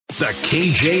The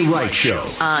KJ Wright Show.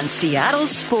 On Seattle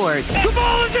Sports. The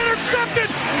ball is intercepted.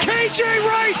 KJ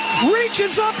Wright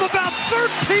reaches up about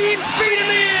 13 feet in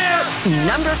the air.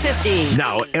 Number 50.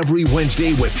 Now every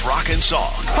Wednesday with Rock and Song.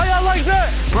 How y'all like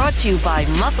that? Brought to you by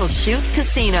Muckleshoot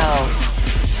Casino.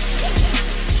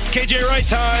 It's KJ Wright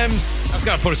time. I just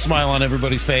got to put a smile on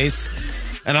everybody's face.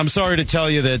 And I'm sorry to tell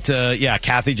you that,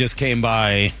 Kathy just came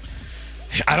by.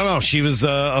 I don't know. She was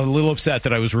a little upset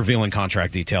that I was revealing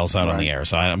contract details out on the air.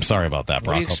 So I'm sorry about that,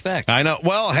 Brock. What do you expect? I know.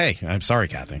 Well, hey, I'm sorry,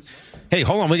 Kathy. Hey,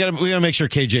 hold on. We gotta make sure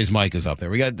KJ's mic is up there.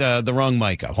 We got the wrong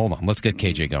mic up. Hold on. Let's get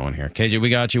KJ going here. KJ, we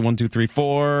got you. 1, 2, 3,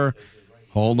 4.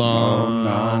 Hold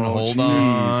on. Hold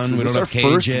on. We don't have KJ.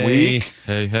 First week?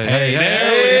 Hey, there we go.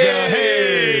 Hey.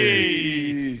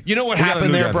 You know what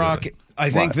happened there, Brock? I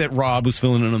think that Rob was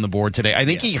filling in on the board today. I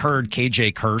think he heard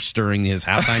KJ curse during his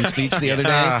halftime speech the other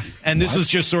day. And this was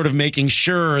just sort of making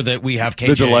sure that we have KJ.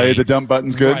 The delay, the dumb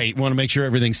button's good. Right. Want to make sure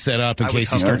everything's set up in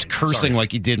case he starts cursing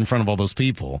like he did in front of all those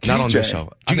people. Not on this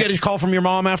show. Did you get a call from your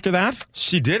mom after that?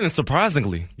 She didn't,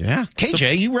 surprisingly. Yeah.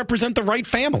 KJ, you represent the right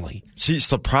family.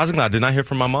 Surprisingly, I did not hear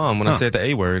from my mom when I said the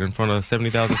A word in front of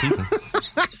 70,000 people.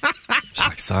 She's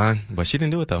like, son. But she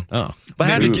didn't do it, though. Oh.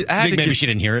 But maybe she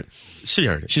didn't hear it. She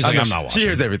heard it. She's like, I'm not watching. She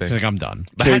hears everything. She's like, I'm done.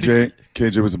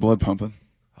 KJ, was the blood pumping?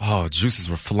 Oh, juices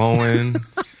were flowing.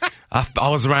 I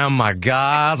was around my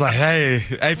guys. Like, hey,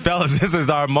 fellas, this is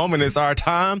our moment. It's our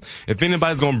time. If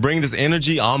anybody's going to bring this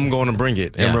energy, I'm going to bring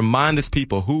it. And remind this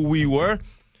people who we were,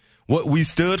 what we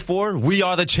stood for. We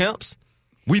are the champs.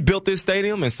 We built this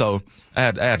stadium, and so I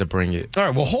had to bring it. All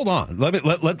right, well, hold on.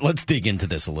 Let's dig into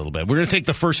this a little bit. We're going to take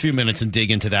the first few minutes and dig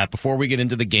into that before we get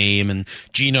into the game and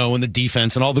Gino and the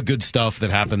defense and all the good stuff that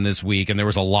happened this week, and there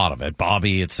was a lot of it,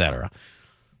 Bobby, etc.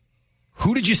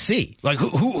 Who did you see? Like,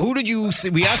 who did you see?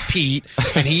 We asked Pete,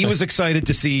 and he was excited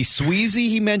to see Sweezy,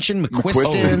 he mentioned,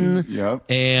 McQuiston,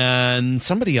 and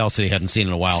somebody else that he hadn't seen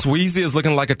in a while. Sweezy is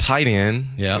looking like a tight end.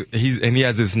 Yeah. He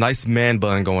has this nice man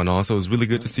bun going on, so it was really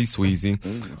good to see Sweezy.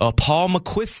 Paul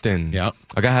McQuiston. Yeah.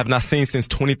 A guy I have not seen since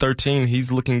 2013.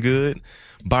 He's looking good.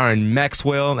 Byron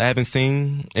Maxwell, I haven't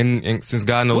seen since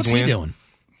God knows when. What's he doing?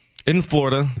 In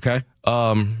Florida. Okay.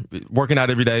 Working out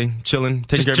every day, chilling,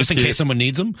 taking care of his kids. Just in case someone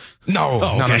needs him? No,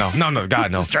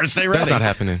 God, no. Just trying to stay ready. That's not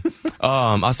happening.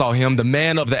 I saw him. The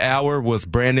man of the hour was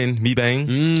Brandon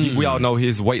Mebane. We all know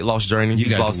his weight loss journey.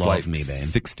 He's lost like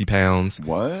 60 pounds.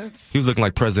 What? He was looking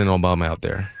like President Obama out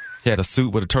there. He had a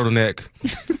suit with a turtleneck.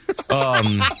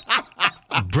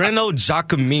 Breno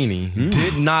Giacomini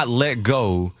did not let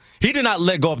go. He did not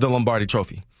let go of the Lombardi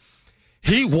Trophy.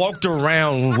 He walked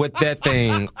around with that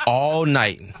thing all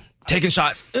night, taking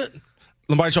shots.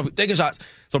 Lombardi Trophy, taking shots.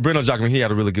 So Breno Giacomini, he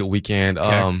had a really good weekend.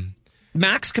 Okay.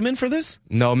 Max come in for this?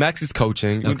 No, Max is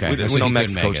coaching. Okay. We know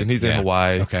Max is coaching. He's in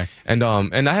Hawaii. Okay. And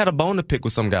I had a bone to pick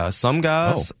with some guys. Some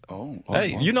guys,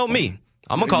 hey, you know me.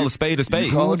 I'm going to call a spade a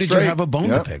spade. Who did you have a bone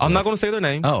to pick I'm with? not going to say their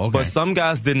names. Oh, okay. But some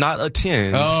guys did not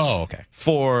attend. Oh, okay.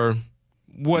 For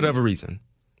whatever reason.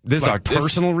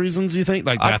 Personal reasons, you think?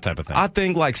 Like that type of thing? I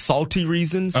think like salty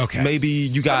reasons. Okay. Maybe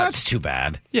you got... that's too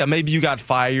bad. Yeah, maybe you got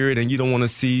fired and you don't want to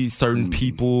see certain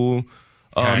people.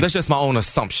 That's just my own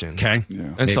assumption. Okay.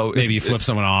 Yeah. And so maybe you flip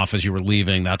someone off as you were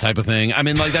leaving, that type of thing. I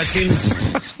mean, like, that seems...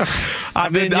 I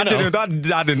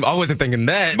wasn't thinking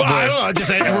that. But I don't know. I just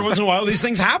say every once in a while these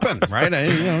things happen, right?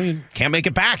 You can't make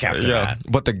it back after that.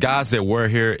 But the guys that were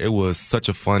here, it was such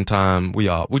a fun time. We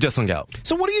just hung out.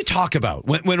 So what do you talk about?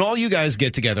 When all you guys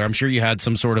get together, I'm sure you had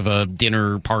some sort of a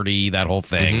dinner party, that whole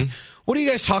thing. Mm-hmm. What do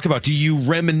you guys talk about? Do you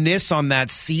reminisce on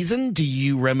that season? Do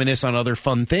you reminisce on other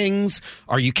fun things?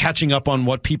 Are you catching up on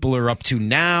what people are up to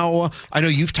now? I know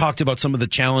you've talked about some of the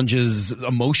challenges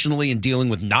emotionally in dealing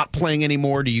with not playing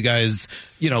anymore. Do you guys,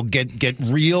 get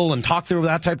real and talk through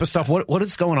that type of stuff? What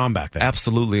is going on back there?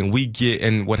 Absolutely.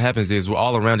 And what happens is we're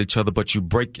all around each other, but you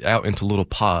break out into little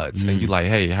pods and you're like,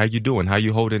 hey, how you doing? How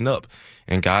you holding up?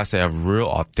 And guys have real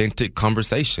authentic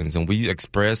conversations, and we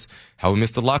express how we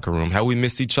miss the locker room, how we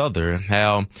miss each other,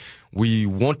 how we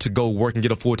want to go work and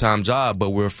get a full-time job, but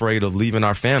we're afraid of leaving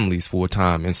our families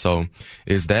full-time. And so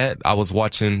I was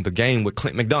watching the game with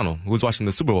Clint McDonald, who was watching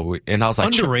the Super Bowl. And I was like,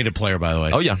 underrated player, by the way.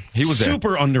 Oh, yeah. He was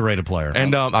super underrated player.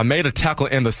 And I made a tackle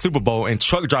in the Super Bowl, and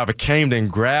truck driver came and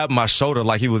grabbed my shoulder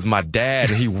like he was my dad,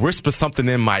 and he whispered something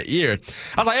in my ear.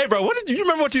 I was like, hey, bro, you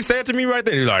remember what you said to me right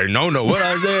there? He's like, no, what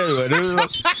I said.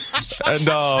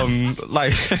 And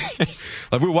like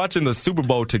we're watching the Super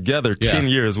Bowl together 10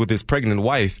 years with his pregnant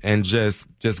wife, and just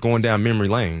going down memory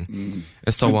lane.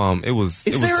 And so it was.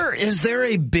 Is there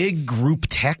a big group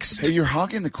text? Hey, you're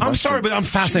hogging the question. I'm sorry, but I'm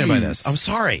fascinated by this. I'm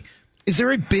sorry. Is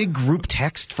there a big group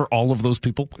text for all of those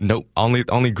people? Nope.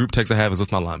 Only group text I have is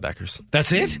with my linebackers.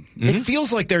 That's it? It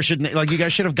feels like you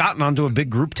guys should have gotten onto a big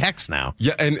group text now.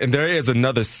 Yeah, and there is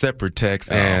another separate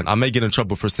text, and I may get in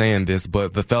trouble for saying this,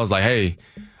 but the fella's like, hey,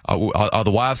 are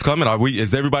the wives coming?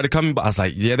 Is everybody coming? I was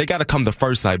like, yeah, they got to come the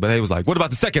first night. But they was like, what about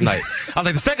the second night? I was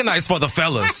like, the second night is for the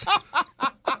fellas.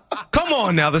 Come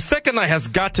on now, the second night has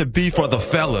got to be for the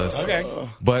fellas. Okay.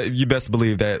 But you best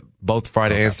believe that both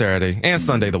Friday and Saturday and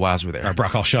Sunday the wives were there. All right,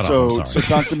 Brock, I'll shut up. I'm sorry. So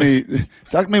talk to me.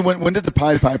 When did the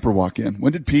Pied Piper walk in?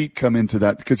 When did Pete come into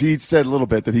that? Because he said a little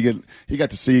bit that he got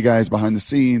to see you guys behind the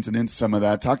scenes and in some of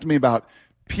that. Talk to me about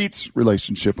Pete's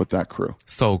relationship with that crew.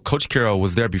 So Coach Carroll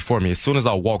was there before me. As soon as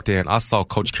I walked in, I saw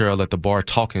Coach Carroll at the bar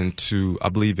talking to, I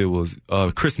believe it was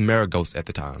Chris Maragos at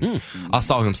the time. I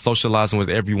saw him socializing with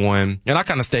everyone, and I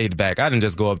kind of stayed back. I didn't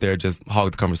just go up there just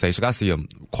hog the conversation. I see him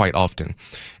quite often.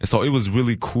 And so it was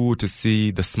really cool to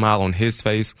see the smile on his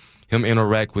face, him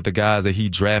interact with the guys that he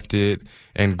drafted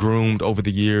and groomed over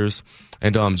the years.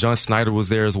 And John Snyder was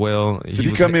there as well. Did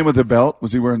he come in with a belt?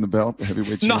 Was he wearing the belt, the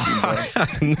heavyweight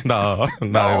champion belt? No,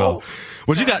 not at all.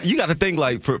 Well, you got to think,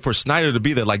 like, for Snyder to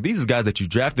be there, like, these guys that you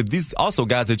drafted, these also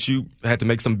guys that you had to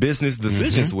make some business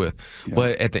decisions with. Yeah.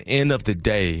 But at the end of the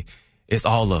day, it's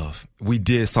all love. We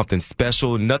did something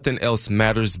special. Nothing else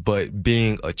matters but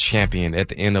being a champion at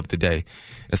the end of the day.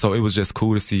 And so it was just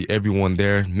cool to see everyone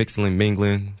there, mixing and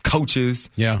mingling, coaches.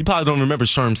 Yeah. You probably don't remember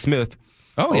Sherm Smith.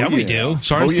 Oh, yeah, we do.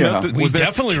 Sherm Smith. We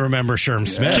definitely remember Sherm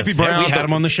Smith. Kippy Brown. Yeah, we had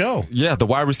him on the show. Yeah, the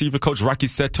wide receiver coach, Rocky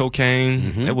Seto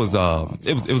came. It was a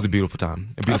beautiful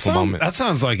time, a beautiful moment. That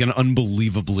sounds like an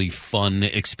unbelievably fun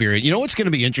experience. You know what's going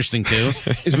to be interesting, too,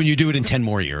 is when you do it in 10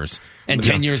 more years. And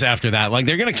 10 years after that, like,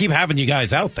 they're going to keep having you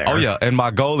guys out there. Oh, yeah. And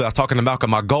my goal, I was talking to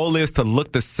Malcolm, my goal is to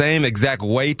look the same exact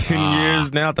way 10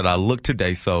 years now that I look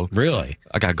today. So really?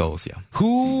 I got goals, yeah.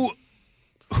 Who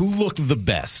looked the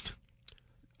best?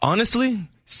 Honestly,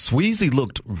 Sweezy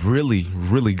looked really,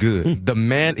 really good. The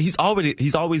man, he's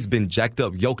always been jacked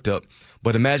up, yoked up,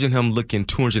 but imagine him looking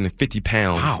 250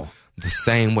 pounds. Wow. The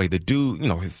same way. The dude,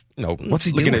 what's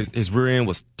he looking doing? At his rear end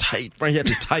was tight. He had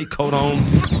this tight coat on.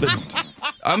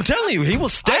 I'm telling you, he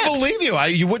was stacked. I believe you.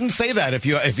 You wouldn't say that if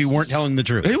you weren't telling the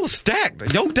truth. He was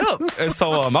stacked, yoked up. And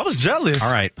so I was jealous.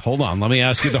 All right, hold on. Let me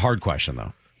ask you the hard question,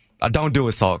 though. Don't do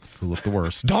it, Salk. Who looked the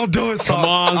worst? Don't do it, Salk. Come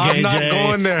on, KJ. I'm not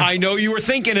going there. I know you were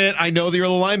thinking it. I know the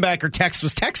other linebacker Tex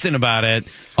was texting about it.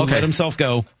 Okay. Let himself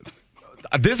go.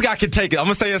 This guy can take it. I'm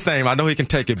going to say his name. I know he can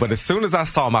take it. But as soon as I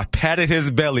saw him, I patted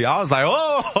his belly. I was like,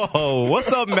 oh,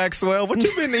 what's up, Maxwell? What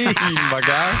you been eating, my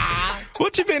guy?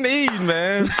 What you been eating,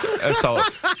 man? And so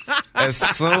as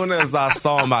soon as I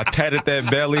saw him, I patted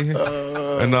that belly.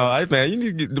 And, hey, man, you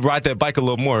need to ride that bike a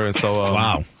little more. And so,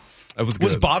 wow. It was good.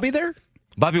 Was Bobby there?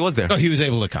 Bobby was there. Oh, he was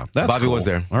able to come. That's Bobby cool. was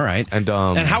there. All right. And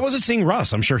how was it seeing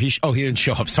Russ? I'm sure he didn't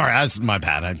show up. Sorry, that's my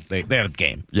bad. They had a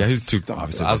game. Yeah, he's too.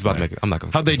 Obviously, I was about to make it. I'm not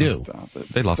going to. How'd they do?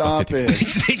 They lost by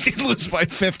 50. They did lose by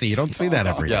 50. You don't see that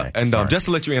every day. Yeah, and just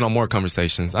to let you in on more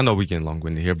conversations, I know we're getting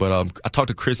long-winded here, but I talked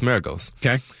to Chris Maragos.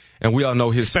 Okay. And we all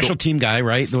know his special team guy,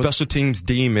 right? Special teams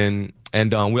demon.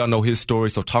 And we all know his story.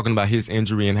 So talking about his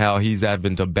injury and how he's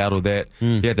having to battle that.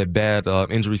 He had that bad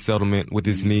injury settlement with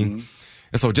his knee.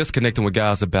 And so just connecting with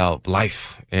guys about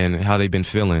life and how they've been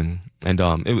feeling. And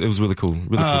it was really cool.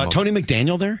 Really cool. Tony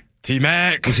McDaniel there?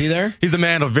 T-Mac. Was he there? He's a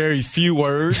man of very few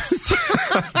words.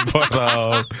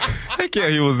 But heck yeah,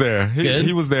 he was there.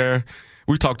 He was there.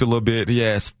 We talked a little bit. He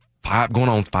has going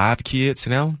on 5 kids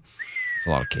now. It's a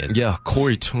lot of kids. Yeah,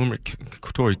 Corey Toomer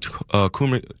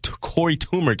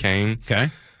came. Okay.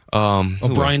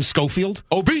 Brian Schofield?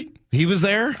 OB. He was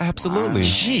there? Absolutely. Wow.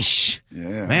 Sheesh.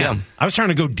 Yeah. Man, yeah. I was trying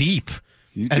to go deep.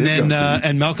 And then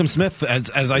and Malcolm Smith,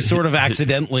 as I sort of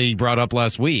accidentally brought up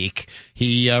last week,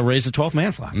 he raised the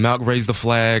 12-man flag. Malk raised the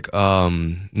flag.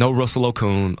 No Russell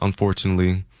Okung,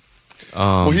 unfortunately.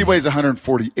 Well, he weighs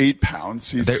 148 pounds.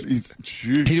 He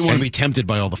didn't want to be tempted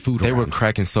by all the food. They were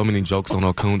cracking so many jokes on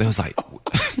Okung. They was like,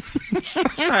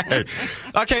 hey,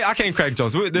 I can't crack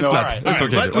jokes. All right. We're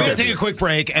going to take a quick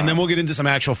break, and then we'll get into some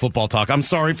actual football talk. I'm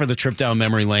sorry for the trip down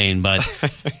memory lane, but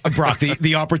Brock,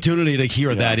 the opportunity to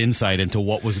hear that insight into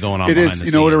what was going on behind the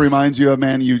scenes. You know what it reminds you of,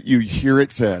 man? You hear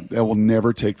it said, they will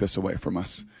never take this away from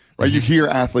us. Right? You hear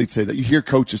athletes say that. You hear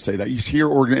coaches say that. You hear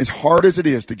as hard as it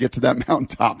is to get to that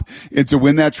mountaintop and to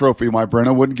win that trophy, why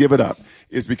Brenna wouldn't give it up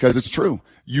is because it's true.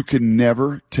 you can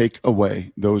never take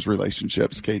away those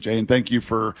relationships, KJ. And thank you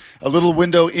for a little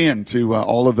window into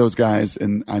all of those guys.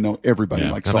 And I know everybody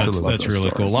likes all of those. That's really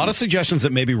stories. cool. A lot of suggestions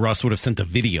that maybe Russ would have sent a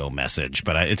video message,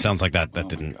 but it sounds like that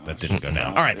didn't go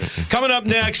down. All right, coming up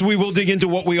next, we will dig into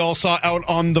what we all saw out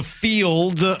on the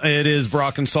field. It is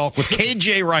Brock and Salk with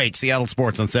KJ Wright, Seattle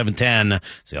Sports on 710,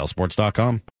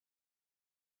 seattlesports.com.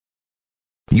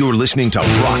 You're listening to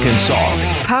Brock and Salk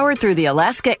Powered through the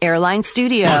Alaska Airlines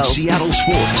Studio. on Seattle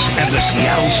Sports and the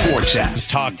Seattle Sports app. Let's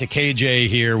talk to KJ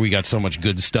here. We got so much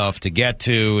good stuff to get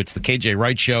to. It's the KJ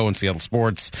Wright Show on Seattle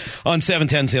Sports on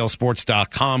 710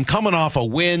 seattlesports.com. Coming off a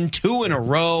win, 2 in a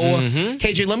row.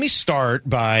 KJ, let me start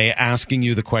by asking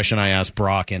you the question I asked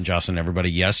Brock and Justin and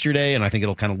everybody yesterday, and I think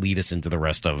it'll kind of lead us into the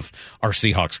rest of our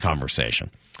Seahawks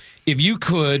conversation. If you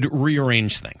could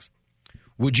rearrange things,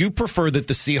 would you prefer that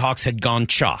the Seahawks had gone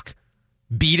chalk,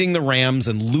 beating the Rams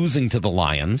and losing to the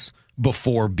Lions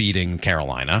before beating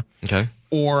Carolina? Okay.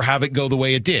 Or have it go the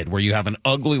way it did, where you have an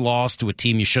ugly loss to a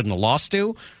team you shouldn't have lost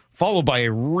to, followed by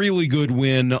a really good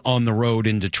win on the road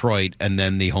in Detroit, and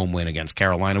then the home win against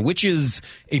Carolina, which is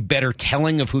a better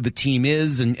telling of who the team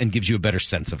is and gives you a better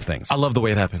sense of things? I love the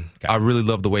way it happened. Okay. I really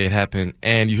love the way it happened.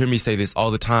 And you hear me say this all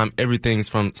the time. Everything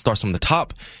starts from the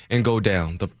top and go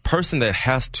down. The person that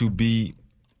has to be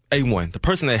A1, the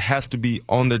person that has to be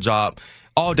on the job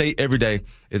all day, every day,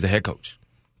 is the head coach.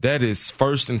 That is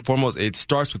first and foremost. It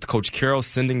starts with Coach Carroll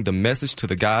sending the message to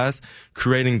the guys,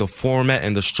 creating the format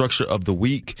and the structure of the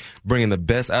week, bringing the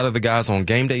best out of the guys on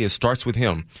game day. It starts with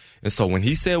him. And so when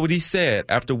he said what he said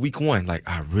after week 1, like,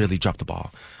 I really dropped the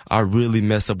ball. I really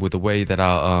messed up with the way that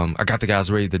I got the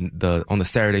guys ready on the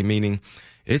Saturday meeting.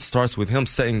 It starts with him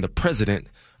setting the precedent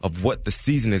of what the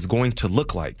season is going to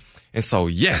look like. And so,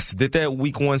 yes, did that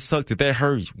week 1 suck? Did that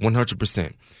hurt?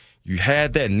 100%. You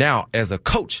had that. Now, as a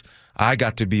coach, I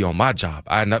got to be on my job.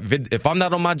 If I'm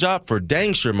not on my job, for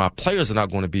dang sure, my players are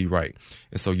not going to be right.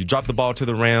 And so you drop the ball to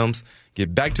the Rams,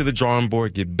 get back to the drawing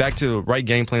board, get back to the right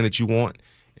game plan that you want,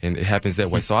 and it happens that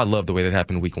way. So I love the way that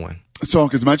happened week 1. So,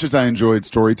 as much as I enjoyed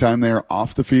story time there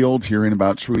off the field, hearing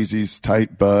about Treasy's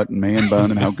tight butt and man bun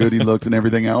and how good he looked and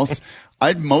everything else,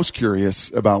 I'm most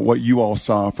curious about what you all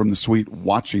saw from the suite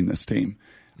watching this team.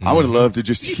 I would have loved to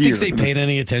just hear. You think they paid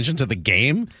any attention to the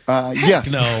game? Yes.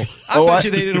 No. I bet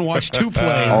you they didn't watch 2 plays.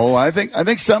 I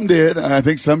think some did. I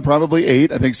think some probably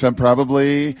ate. I think some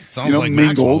probably Sounds like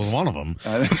Maxwell was one of them.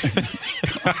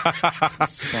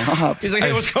 Stop. He's like,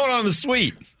 hey, what's going on in the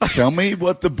suite? Tell me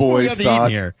what the boys thought.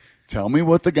 Here. Tell me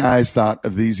what the guys thought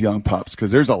of these young pups,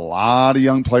 because there's a lot of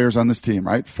young players on this team,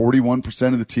 right?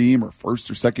 41% of the team are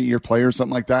first or second year players,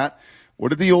 something like that. What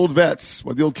did the old vets,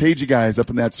 what did the old cagey guys up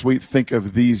in that suite think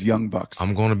of these young bucks?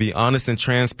 I'm going to be honest and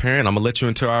transparent. I'm going to let you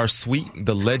into our suite,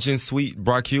 the legend suite,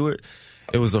 Brock Hewitt.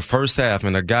 It was the first half,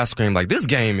 and a guy screamed like, this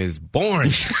game is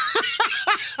boring.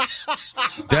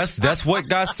 That's what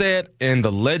guy said in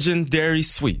the legendary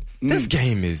suite. This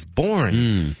game is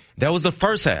boring. That was the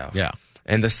first half. Yeah.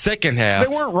 And the second half.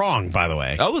 They weren't wrong, by the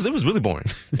way. It was really boring.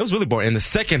 It was really boring. In the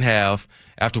second half,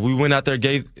 after we went out there,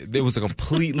 it was a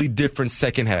completely different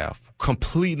second half.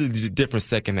 Completely different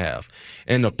second half.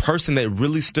 And the person that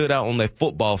really stood out on that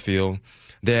football field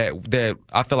that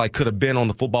I felt like could have been on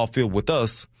the football field with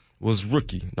us was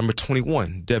rookie, number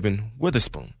 21, Devin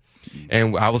Witherspoon.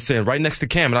 And I was sitting right next to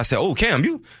Cam, and I said, "Oh, Cam,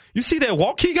 you see that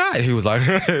walk he got?" He was like,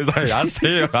 "I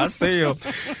see him."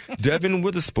 Devin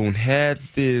Witherspoon had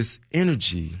this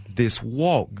energy, this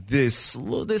walk, this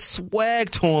swag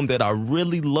to him that I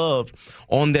really loved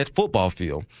on that football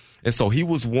field. And so he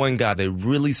was one guy that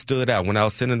really stood out when I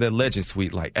was sitting in that legend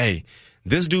suite. Like, hey,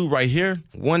 this dude right here,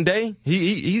 one day,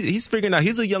 he's figuring out,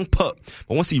 he's a young pup.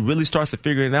 But once he really starts to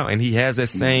figure it out and he has that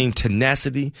same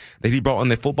tenacity that he brought on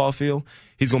that football field,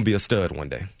 he's going to be a stud one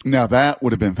day. Now, that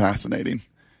would have been fascinating.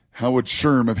 How would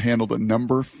Sherm have handled a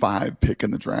number 5 pick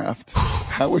in the draft?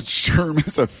 How would Sherm,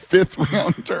 as a 5th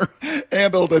rounder,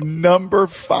 handled a number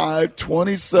 5,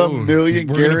 20-some million guaranteed?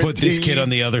 We're going to put this kid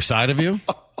on the other side of you?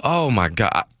 Oh, my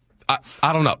God.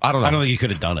 I don't know. I don't think you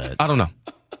could have done it. I don't know.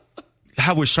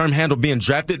 How would Sherm handle being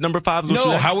drafted number 5?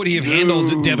 No, how would he have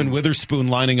handled Devin Witherspoon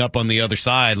lining up on the other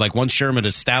side? Like, once Sherm had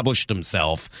established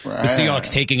himself, the Seahawks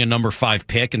taking a number 5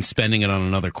 pick and spending it on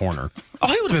another corner. Oh,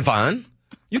 he would have been fine.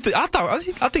 I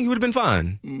think he would have been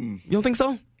fine. You don't think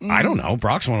so? I don't know.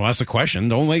 Brock's one who asked the question.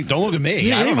 Don't look at me.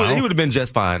 Yeah, I don't know. He would have been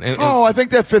just fine. I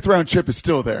think that 5th round chip is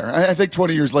still there. I think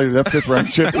 20 years later, that 5th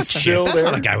round chip is still there. That's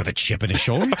not a guy with a chip in his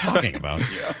shoulder. What are you talking about?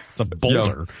 Yes. It's a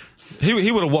boulder.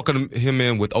 He would have welcomed him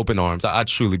in with open arms. I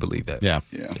truly believe that. Yeah.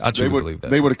 I truly believe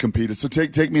that. They would have competed. So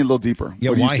take me a little deeper. Yeah,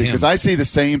 what do you why see? him? Because I see the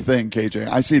same thing, KJ.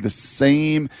 I see the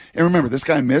same. And remember, this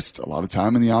guy missed a lot of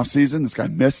time in the offseason. This guy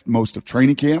missed most of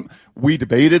training camp. We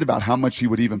debated about how much he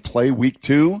would even play week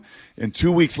 2. And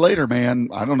 2 weeks later, man,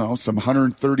 I don't know, some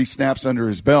 130 snaps under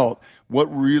his belt. What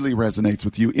really resonates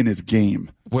with you in his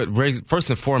game? First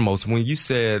and foremost, when you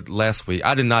said last week,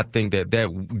 I did not think that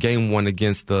game 1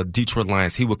 against the Detroit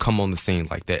Lions, he would come on the scene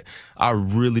like that. I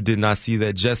really did not see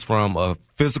that just from a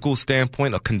physical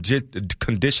standpoint, a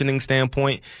conditioning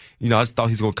standpoint. I just thought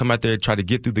he was going to come out there and try to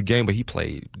get through the game, but he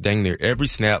played dang near every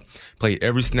snap, played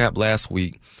every snap last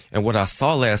week. And what I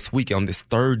saw last week on this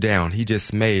third down, he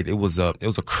just made, it was a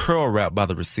curl route by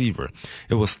the receiver.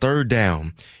 It was third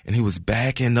down, and he was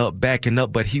backing up,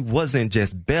 but he wasn't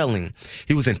just bailing.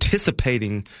 He was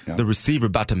anticipating the receiver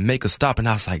about to make a stop, and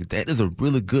I was like, that is a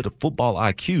really good football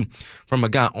IQ from a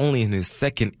guy only in his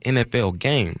second NFL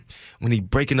game. When he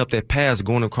breaking up that pass,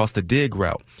 going across the dig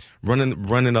route,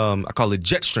 running, I call it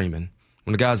jet streaming.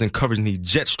 When the guy's in coverage and he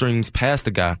jet streams past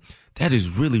the guy, that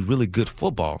is really, really good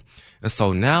football. And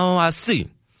so now I see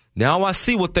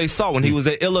what they saw when he was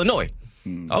at Illinois.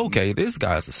 Okay, this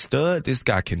guy's a stud. This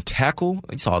guy can tackle.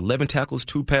 He saw 11 tackles,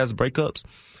 2 pass breakups.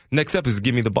 Next step is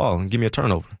give me the ball and give me a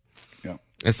turnover. Yeah.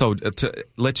 And so to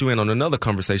let you in on another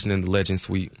conversation in the Legend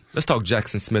Suite, let's talk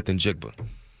Jackson Smith and Jigba.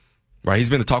 Right,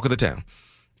 he's been the talk of the town.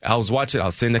 I was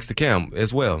sitting next to Cam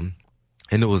as well,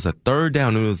 and it was a third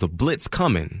down and it was a blitz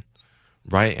coming.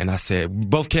 Right, and I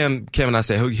said, both Cam and I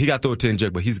said, he got to throw it to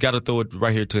Njigba. He's got to throw it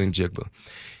right here to Njigba.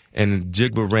 And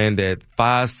Njigba ran that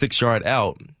 5-6 yard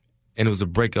out, and it was a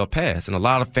breakup pass. And a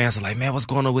lot of fans are like, man, what's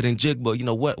going on with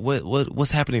Njigba?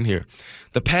 What's happening here?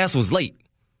 The pass was late.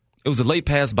 It was a late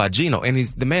pass by Geno, and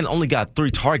the man only got 3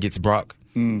 targets, Brock.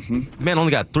 Mm-hmm. The man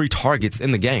only got 3 targets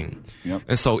in the game. Yep.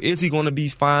 And so is he going to be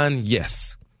fine?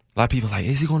 Yes. A lot of people are like,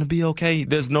 is he going to be okay?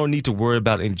 There's no need to worry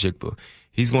about Njigba.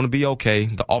 He's going to be okay.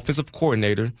 The offensive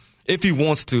coordinator, if he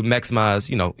wants to maximize,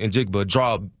 Njigba,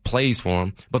 draw plays for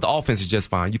him, but the offense is just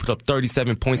fine. You put up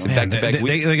 37 points in back-to-back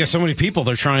weeks. They got so many people.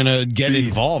 They're trying to get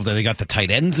involved. They got the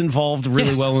tight ends involved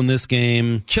really well in this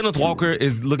game. Kenneth Walker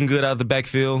is looking good out of the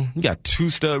backfield. You got 2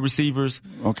 stud receivers.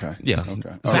 Okay. Yeah.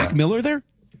 Okay. Zach Miller there?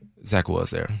 Zach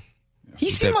was there. He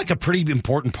seemed like a pretty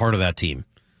important part of that team.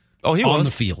 Oh, he was. On the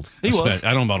field. He was.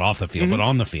 I don't know about off the field, but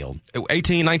on the field.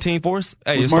 18, 19 for us.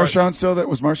 Hey, was Marshawn still there?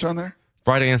 Was Marshawn there?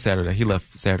 Friday and Saturday. He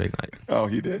left Saturday night. Oh,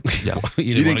 he did? Yeah.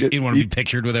 He didn't want to be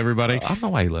pictured with everybody? I don't know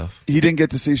why he left. He didn't get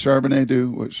to see Charbonnet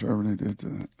do what Charbonnet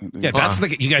did. Yeah, that's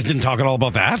you guys didn't talk at all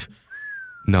about that?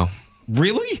 No.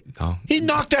 Really? No. He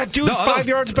knocked that dude 5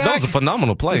 yards back? That was a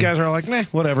phenomenal play. You guys are like, nah,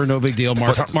 whatever, no big deal.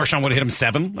 Marshawn would have hit him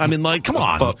 7. I mean, like, come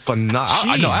on. But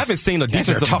I haven't seen a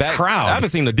defensive back. Crowd. I haven't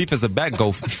seen a defensive back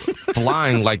go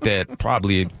flying like that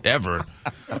probably ever.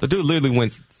 The dude literally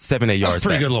went 7-8 yards. That's a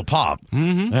pretty back. good little pop.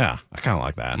 Mm-hmm. Yeah, I kind of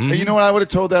like that. Hey, you know what I would have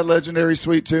told that legendary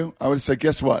suite too? I would have said,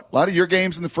 guess what? A lot of your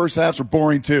games in the first halves were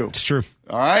boring too. It's true.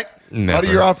 All right? Never. A lot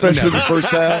of your offense in the first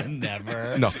half.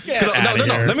 Never. No.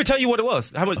 No. Let me tell you what it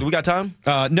was. How much? Do we got time?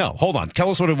 No, hold on. Tell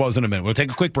us what it was in a minute. We'll take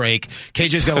a quick break.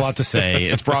 KJ's got a lot to say.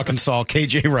 It's Brock and Saul,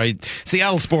 KJ Wright,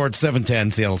 Seattle Sports, 710,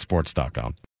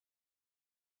 seattlesports.com.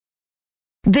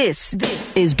 This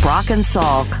is Brock and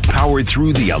Salk Powered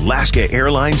through the Alaska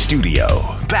Airlines studio.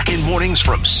 Back in mornings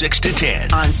from 6 to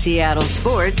 10. on Seattle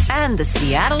Sports and the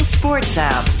Seattle Sports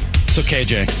app. So,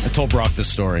 KJ, I told Brock this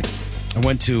story. I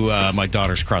went to my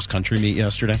daughter's cross-country meet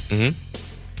yesterday. Mm-hmm.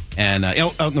 And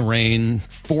out in the rain,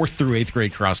 4th through 8th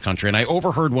grade cross-country. And I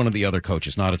overheard one of the other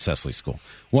coaches, not at Cecily School,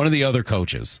 one of the other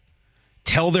coaches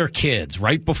tell their kids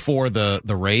right before the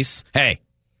race, hey,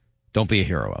 don't be a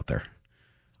hero out there.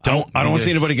 I don't want to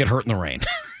see anybody get hurt in the rain.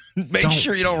 Make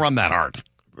sure you don't run that hard.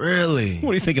 Really?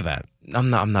 What do you think of that? I'm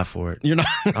not for it. You're not?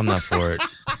 I'm not for it.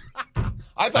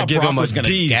 I thought give Brock him a was going to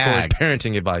D for his gag.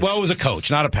 parenting advice. Well, it was a coach,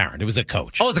 not a parent. It was a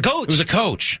coach. Oh, it's a coach? It was a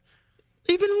coach.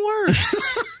 Even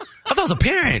worse. I thought it was a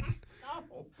parent.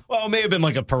 Well, it may have been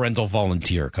like a parental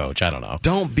volunteer coach. I don't know.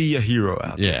 Don't be a hero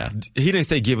out there. Yeah. He didn't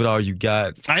say give it all you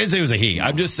got. I didn't say it was a he.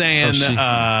 I'm just saying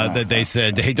that they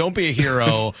said, hey, don't be a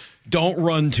hero. Don't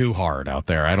run too hard out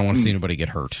there. I don't want to see anybody get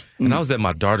hurt. And I was at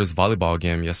my daughter's volleyball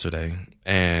game yesterday,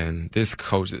 and this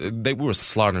coach, we were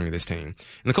slaughtering this team. And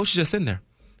the coach was just sitting there.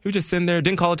 He was just sitting there,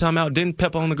 didn't call a timeout, didn't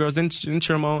pep on the girls, didn't cheer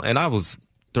them on, and I was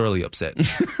thoroughly upset.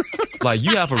 Like,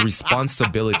 you have a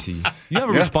responsibility. You have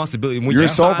a responsibility. When You're a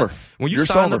solver. When you You're a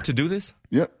sign solver. up to do this,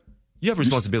 Yep. you have a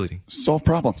responsibility. Solve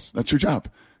problems. That's your job.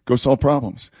 Go solve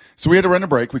problems. So we had to run a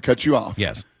break. We cut you off.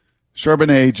 Yes.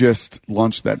 Charbonnet just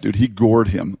launched that dude. He gored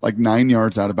him like 9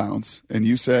 yards out of bounds. And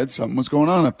you said something was going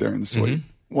on up there in the suite.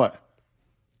 What?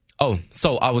 Oh,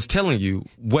 so I was telling you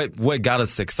what got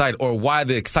us excited or why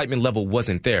the excitement level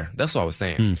wasn't there. That's what I was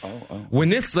saying.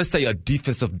 When it's, let's say, a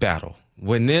defensive battle,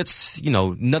 when it's,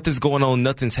 nothing's going on,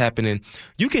 nothing's happening,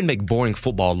 you can make boring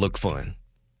football look fun.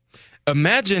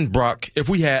 Imagine, Brock, if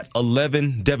we had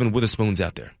 11 Devin Witherspoons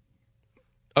out there.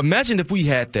 Imagine if we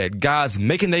had that. Guys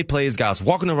making their plays, guys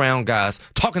walking around, guys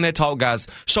talking that talk, guys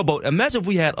showboat. Imagine if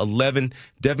we had 11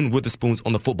 Devin Witherspoons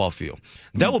on the football field.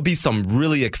 That would be some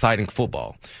really exciting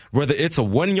football. Whether it's a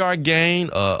 1-yard gain,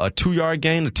 a 2-yard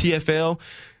gain, a TFL,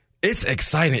 it's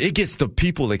exciting. It gets the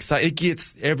people excited. It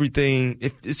gets everything.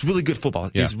 It's really good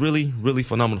football. Yeah. It's really, really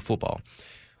phenomenal football.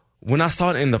 When I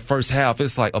saw it in the first half,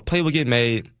 it's like a play would get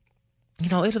made.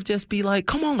 It'll just be like,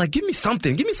 come on, like, give me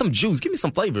something. Give me some juice. Give me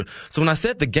some flavor. So when I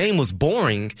said the game was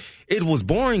boring, it was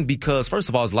boring because, first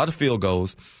of all, there's a lot of field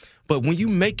goals. But when you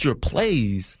make your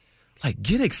plays, like,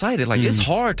 get excited. Like, it's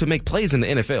hard to make plays in the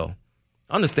NFL.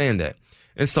 I understand that.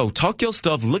 And so talk your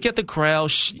stuff. Look at the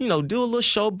crowd. Do a little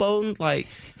showboating. Like,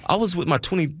 I was with my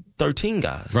 2013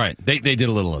 guys. Right. They did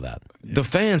a little of that. The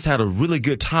fans had a really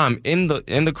good time in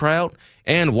the crowd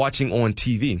and watching on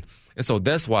TV. And so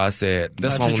that's why I said why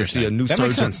I want to see a new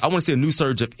surge. I want to see a new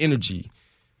surge of energy.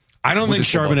 I don't think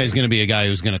Charbonnet is going to be a guy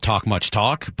who's going to talk much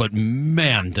talk, but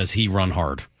man, does he run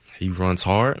hard. He runs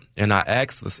hard. And I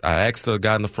asked the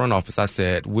guy in the front office, I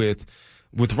said, with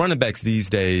running backs these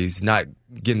days not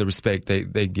getting the respect they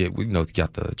get, you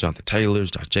got the Jonathan Taylors,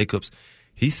 Josh Jacobs.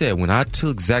 He said when I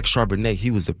took Zach Charbonnet,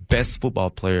 he was the best football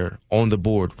player on the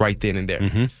board right then and there.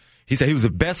 Mm-hmm. He said he was the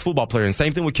best football player, and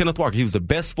same thing with Kenneth Walker. He was the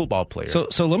best football player.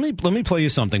 So let me play you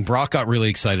something. Brock got really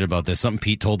excited about this. Something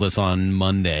Pete told us on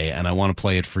Monday, and I want to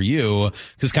play it for you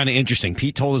because it's kind of interesting.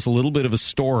 Pete told us a little bit of a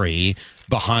story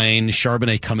behind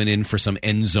Charbonnet coming in for some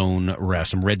end zone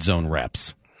reps, some red zone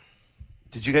reps.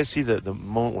 Did you guys see the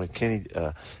moment when Kenny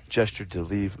gestured to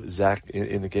leave Zach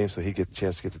in the game so he'd get a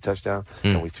chance to get the touchdown?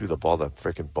 And we threw the ball to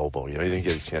freaking Bobo. He didn't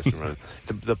get a chance to run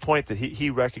it. The point that he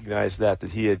recognized that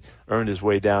he had earned his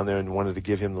way down there and wanted to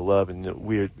give him the love, and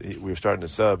we were starting to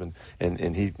sub,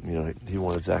 and he he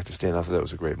wanted Zach to stand. I thought that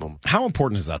was a great moment. How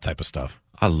important is that type of stuff?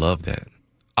 I love that.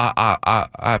 I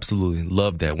absolutely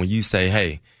love that. When you say,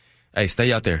 hey,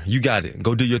 stay out there. You got it.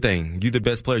 Go do your thing. You the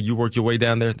best player. You work your way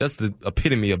down there. That's the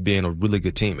epitome of being a really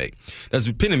good teammate. That's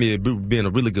the epitome of being a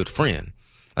really good friend.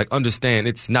 Like, understand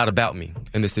it's not about me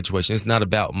in this situation. It's not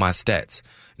about my stats.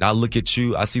 Now, I look at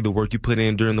you. I see the work you put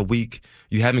in during the week.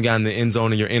 You haven't gotten the end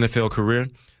zone in your NFL career.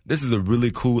 This is a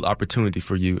really cool opportunity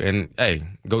for you. And,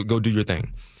 go do your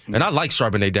thing. And I like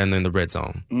Charbonnet down there in the red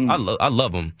zone. I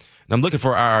love him. And I'm looking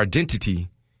for our identity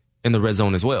in the red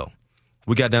zone as well.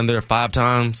 We got down there 5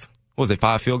 times. What was it,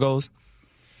 5 field goals?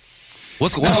 We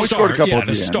scored a couple at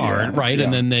the start, right? Yeah.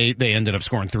 And then they ended up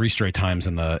scoring 3 straight times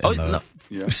in the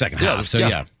second half. So,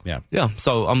 yeah.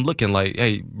 So I'm looking like,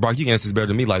 hey, Brock, you can answer this better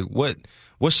than me. Like, what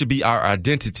should be our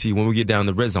identity when we get down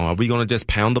the red zone? Are we going to just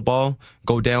pound the ball,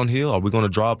 go downhill? Are we going to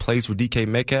draw plays for DK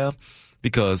Metcalf?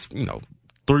 Because,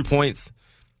 3 points,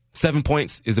 7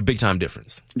 points is a big-time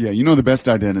difference. Yeah, the best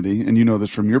identity, and this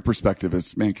from your perspective,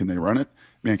 is, man, can they run it?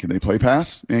 Man, can they play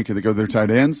pass? Man, can they go to their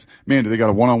tight ends? Man, do they got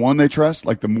a one-on-one they trust?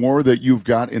 Like, the more that you've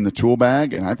got in the tool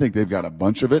bag, and I think they've got a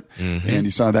bunch of it, and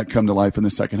you saw that come to life in the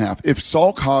second half. If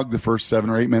Salk hogged the first 7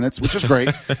 or 8 minutes, which is great,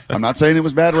 I'm not saying it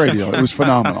was bad radio. It was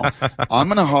phenomenal. I'm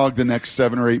going to hog the next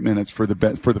 7 or 8 minutes for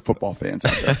the football fans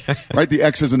out there, right? The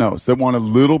X's and O's that want a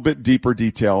little bit deeper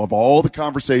detail of all the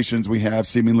conversations we have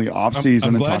seemingly off-season.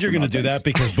 I'm glad you're going to do that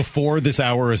because before this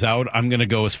hour is out, I'm going to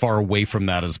go as far away from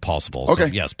that as possible. Okay.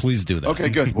 So, yes, please do that.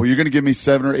 Okay. Good. Well, you're going to give me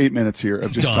 7 or 8 minutes here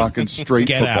of just talking straight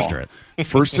Get football. after it.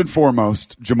 First and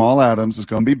foremost, Jamal Adams is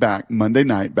going to be back Monday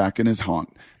night, back in his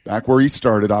haunt, back where he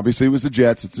started. Obviously, it was the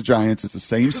Jets. It's the Giants. It's the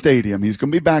same stadium. He's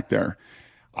going to be back there.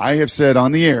 I have said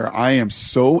on the air, I am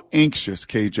so anxious,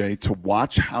 KJ, to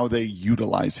watch how they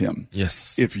utilize him.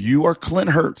 Yes. If you are Clint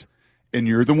Hurt and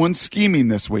you're the one scheming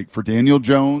this week for Daniel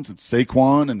Jones and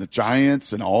Saquon and the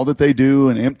Giants and all that they do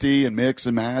and empty and mix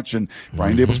and match, and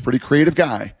Brian Dable's a pretty creative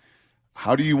guy,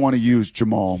 how do you want to use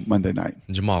Jamal Monday night?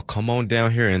 Jamal, come on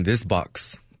down here in this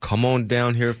box. Come on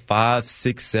down here 5,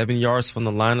 6, 7 yards from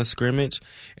the line of scrimmage,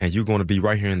 and you're going to be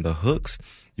right here in the hooks.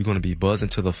 You're going to be buzzing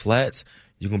to the flats.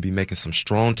 You're going to be making some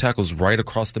strong tackles right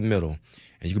across the middle,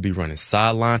 and you could be running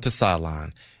sideline to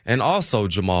sideline. And also,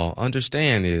 Jamal,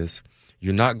 understand is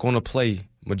you're not going to play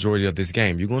majority of this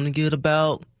game. You're going to get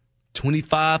about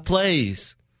 25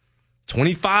 plays,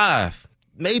 25,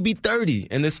 maybe 30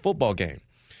 in this football game.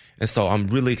 And so I'm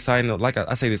really excited. Like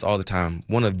I say this all the time,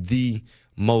 one of the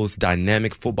most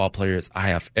dynamic football players I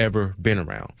have ever been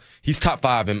around. He's top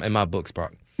 5 in my books,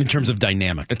 Brock. In terms of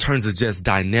dynamic. In terms of just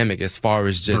dynamic, as far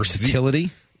as just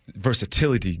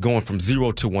versatility, going from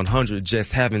 0 to 100,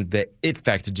 just having that it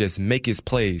factor, just make his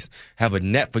plays, have a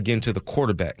knack for getting to the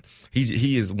quarterback.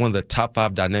 He is one of the top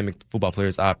 5 dynamic football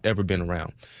players I've ever been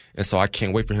around. And so I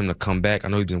can't wait for him to come back. I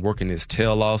know he's been working his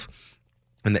tail off.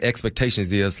 And the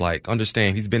expectations is, like,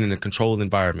 understand he's been in a controlled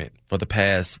environment for the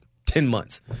past 10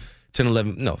 months.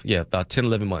 About 10,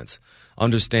 11 months.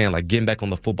 Understand, like, getting back on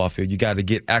the football field, you got to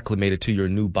get acclimated to your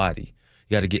new body.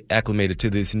 You got to get acclimated to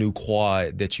this new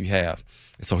quad that you have.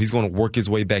 And so he's going to work his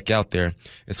way back out there.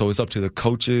 And so it's up to the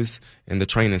coaches and the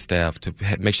training staff to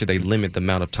make sure they limit the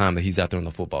amount of time that he's out there on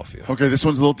the football field. Okay, this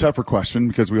one's a little tougher question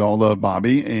because we all love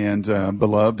Bobby and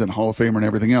beloved and Hall of Famer and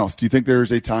everything else. Do you think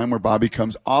there's a time where Bobby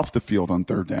comes off the field on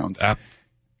third downs?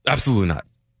 Absolutely not.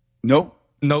 No?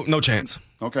 No chance.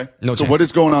 Okay. No so chance. what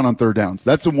is going on third downs?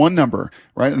 That's the one number,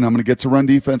 right? And I'm going to get to run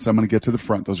defense. I'm going to get to the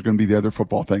front. Those are going to be the other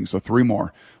football things. So 3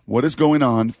 more. What is going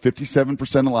on?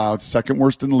 57% allowed, second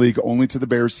worst in the league, only to the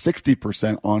Bears,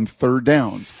 60% on third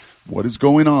downs. What is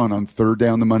going on third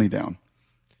down, the money down?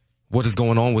 What is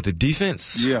going on with the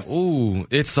defense? Yes. Ooh,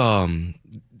 it's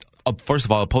first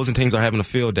of all, opposing teams are having a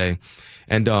field day.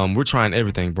 And we're trying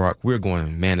everything, Brock. We're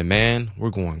going man-to-man.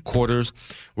 We're going quarters.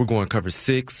 We're going cover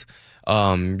 6.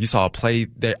 You saw a play,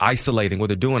 they're isolating. What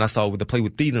they're doing, I saw with the play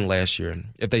with Thielen last year.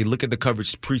 If they look at the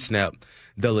coverage pre-snap,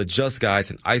 they'll adjust guys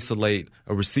and isolate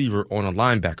a receiver on a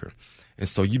linebacker. And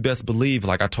so you best believe,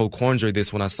 like I told Quandre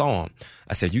this when I saw him,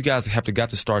 I said, you guys got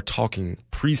to start talking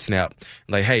pre-snap.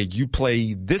 Like, hey, you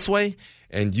play this way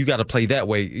and you got to play that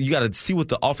way. You got to see what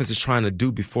the offense is trying to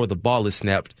do before the ball is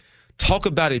snapped. Talk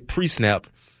about it pre-snap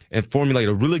and formulate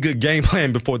a really good game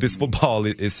plan before this football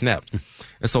is snapped.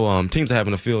 And so teams are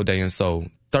having a field day. And so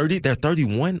they're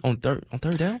 31 on third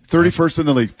down? 31st in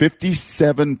the league,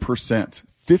 57%.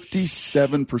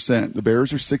 57%. The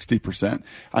Bears are 60%.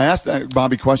 I asked that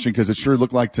Bobby question because it sure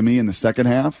looked like to me in the second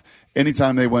half,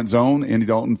 anytime they went zone, Andy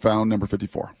Dalton found number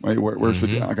 54. Right? Where's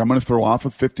 50? Like, I'm going to throw off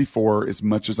of 54 as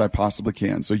much as I possibly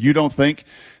can. So you don't think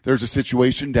there's a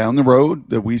situation down the road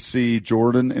that we see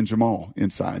Jordan and Jamal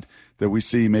inside, that we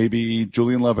see maybe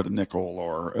Julian Love at a nickel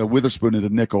or Witherspoon at a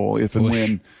nickel if and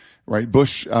when, right?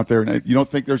 Bush out there. And you don't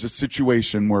think there's a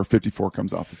situation where 54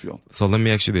 comes off the field? So let me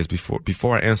ask you this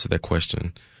before I answer that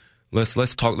question. Let's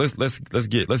talk. Let's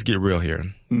get real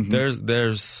here.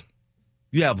 Mm-hmm.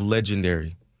 You have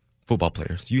legendary football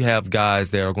players. You have guys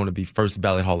that are going to be first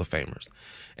ballot Hall of Famers.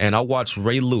 And I watched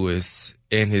Ray Lewis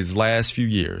in his last few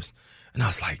years. And I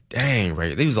was like, dang,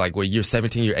 Ray. He was like, year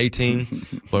 17, year 18?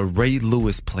 But Ray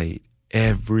Lewis played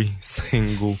every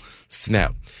single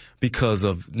snap because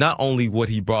of not only what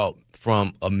he brought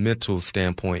from a mental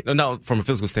standpoint, not from a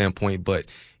physical standpoint, but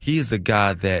he is the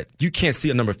guy that you can't see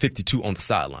a number 52 on the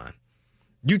sideline.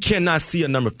 You cannot see a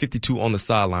number 52 on the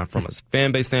sideline from a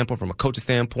fan base standpoint, from a coaching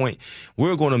standpoint.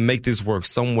 We're going to make this work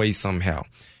some way, somehow.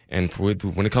 And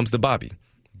when it comes to Bobby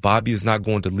is not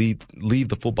going to leave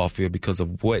the football field because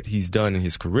of what he's done in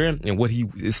his career and what he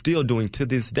is still doing to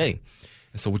this day.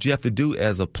 And so what you have to do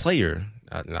as a player,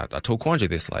 I told Quandre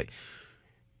this, like,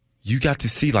 you got to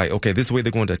see, like, okay, this is the way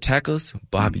they're going to attack us.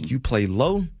 Bobby, you play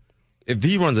low. If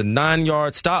he runs a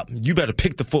 9-yard stop, you better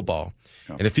pick the football.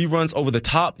 And if he runs over the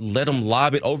top, let him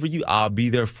lob it over you. I'll be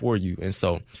there for you. And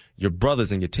so your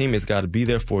brothers and your teammates got to be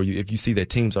there for you if you see that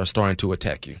teams are starting to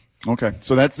attack you. Okay,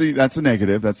 so that's the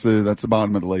negative. That's the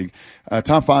bottom of the league.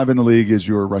 Top 5 in the league is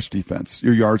your rush defense.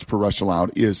 Your yards per rush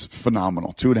allowed is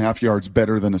phenomenal. 2.5 yards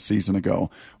better than a season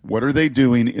ago. What are they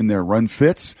doing in their run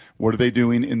fits? What are they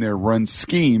doing in their run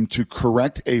scheme to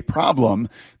correct a problem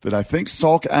that I think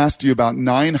Salk asked you about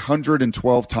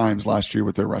 912 times last year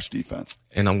with their rush defense?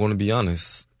 And I'm going to be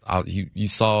honest. You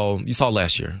saw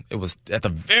last year. It was at the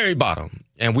very bottom,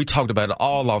 and we talked about it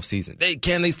all offseason.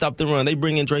 Can they stop the run? They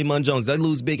bring in Draymond Jones. They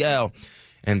lose Big Al.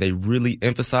 And they really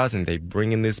emphasize and they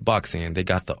bring in this box in. They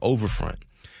got the over front.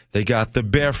 They got the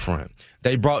bare front.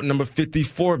 They brought number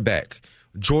 54 back.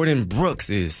 Jordan Brooks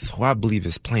who I believe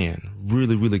is playing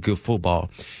really, really good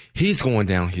football. He's going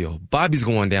downhill. Bobby's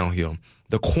going downhill.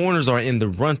 The corners are in the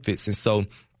run fits. And so,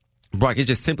 Brock, it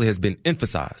just simply has been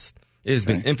emphasized. It has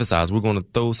been emphasized. We're going to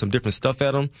throw some different stuff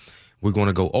at them. We're going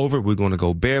to go over. We're going to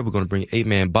go bare. We're going to bring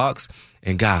 8-man box.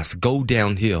 And, guys, go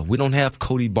downhill. We don't have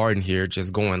Cody Barton here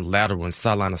just going lateral and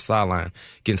sideline to sideline,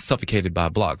 getting suffocated by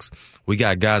blocks. We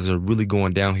got guys that are really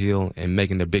going downhill and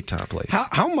making their big-time plays.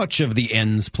 How much of the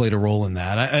ends played a role in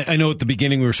that? I know at the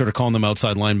beginning we were sort of calling them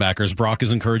outside linebackers. Brock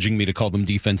is encouraging me to call them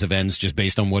defensive ends just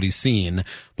based on what he's seen.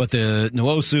 But the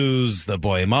Nwosus, the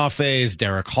Boye Mafes,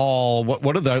 Derek Hall,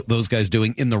 what are those guys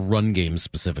doing in the run game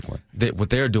specifically?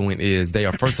 What they're doing is they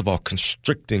are, first of all,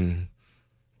 constricting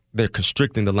they're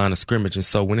constricting the line of scrimmage. And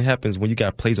so when it happens, when you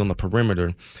got plays on the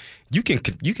perimeter, you can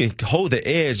hold the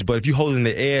edge, but if you're holding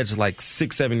the edge like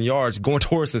 6-7 yards going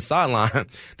towards the sideline,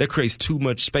 that creates too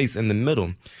much space in the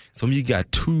middle. So when you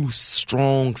got two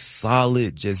strong,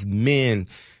 solid, just men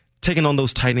taking on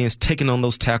those tight ends, taking on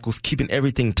those tackles, keeping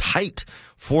everything tight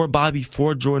for Bobby,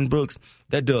 for Jordan Brooks,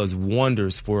 that does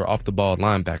wonders for off-the-ball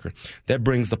linebacker. That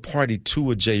brings the party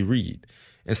to a Jay Reed.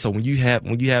 And so when you have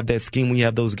that scheme, when you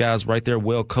have those guys right there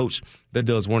well coached, that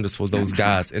does wonders for those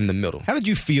guys in the middle. How did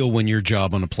you feel when your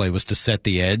job on a play was to set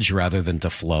the edge rather than to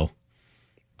flow?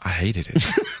 I hated it.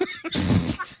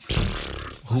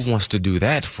 Who wants to do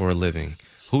that for a living?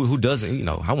 Who doesn't?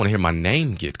 I want to hear my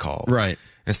name get called. Right.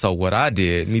 And so what I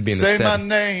did, me being say my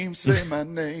name, say my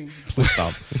name. Please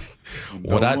stop.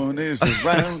 One is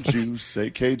around you. Say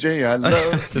KJ, I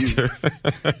love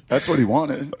you. That's what he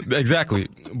wanted. Exactly.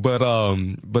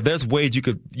 But there's ways you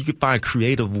could find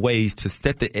creative ways to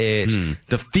set the edge,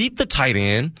 defeat the tight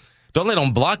end. Don't let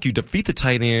them block you. Defeat the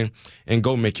tight end and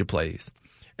go make your plays.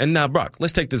 And now, Brock,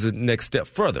 let's take this next step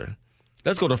further.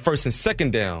 Let's go to 1st and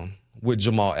 2nd down with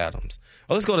Jamal Adams.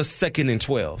 Or let's go to 2nd and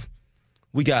 12.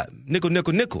 We got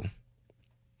nickel.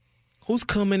 Who's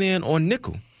coming in on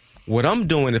nickel? What I'm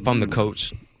doing if I'm the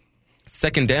coach,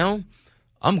 2nd down,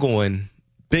 I'm going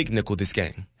big nickel this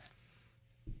game.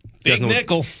 Big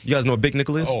nickel. You guys know what big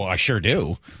nickel is? Oh, I sure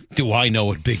do. Do I know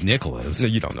what big nickel is? No,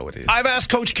 you don't know what it is. I've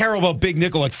asked Coach Carroll about big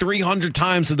nickel like 300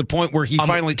 times to the point where he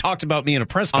finally talked about me in a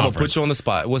press conference. I'm going to put you on the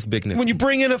spot. What's big nickel? When you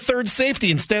bring in a third safety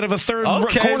instead of a third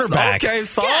cornerback. Okay,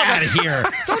 sorry. Get out of here.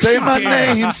 Say my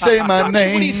name, say my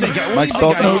name. What do you think? Mike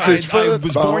Salt knows his I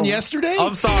was born yesterday?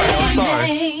 I'm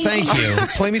sorry. Thank you.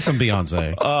 Play me some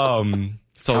Beyonce.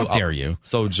 How dare you?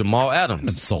 So Jamal Adams.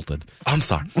 Insulted. I'm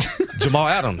sorry. Jamal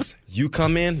Adams, you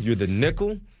come in, you're the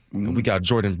nickel, and we got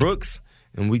Jordan Brooks,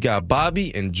 and we got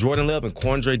Bobby and Jordan Love and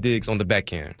Quandre Diggs on the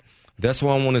back end. That's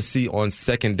what I want to see on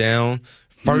 2nd down,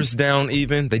 1st down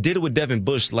even. They did it with Devin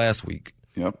Bush last week.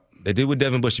 Yep. They did it with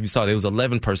Devin Bush. If you saw, there was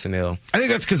 11 personnel. I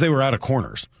think that's because they were out of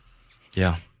corners.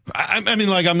 Yeah. I mean,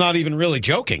 I'm not even really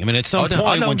joking. I mean, at some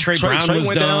point when Trey Brown was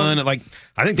done,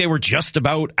 I think they were just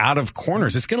about out of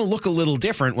corners. It's going to look a little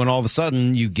different when all of a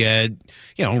sudden you get,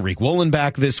 Reek Woolen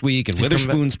back this week and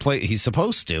Witherspoon's played. He's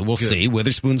supposed to. We'll see.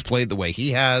 Witherspoon's played the way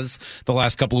he has the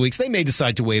last couple of weeks. They may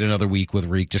decide to wait another week with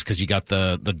Reek just because you got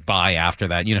the bye after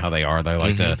that. You know how they are. They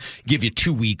like to give you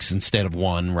 2 weeks instead of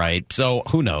 1, right? So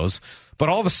who knows? But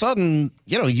all of a sudden,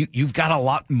 you've got a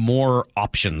lot more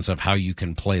options of how you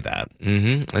can play that.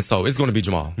 Mm-hmm. And so it's going to be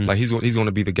Jamal. Like he's going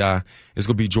to be the guy. It's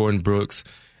going to be Jordan Brooks.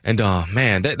 And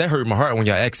man, that hurt my heart when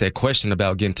y'all asked that question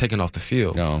about getting taken off the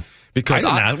field. No, because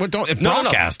don't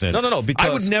broadcast it. No. Because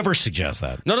I would never suggest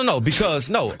that. No. Because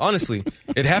honestly,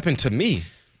 it happened to me.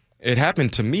 It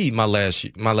happened to me my last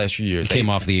few years. He came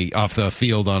off the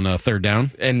field on 3rd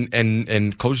down,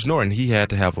 and Coach Norton, he had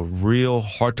to have a real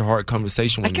heart-to-heart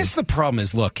conversation with me. I guess the problem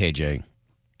is, look, KJ,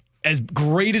 as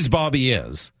great as Bobby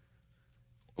is,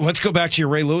 let's go back to your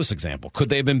Ray Lewis example. Could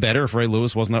they have been better if Ray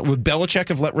Lewis was not? Would Belichick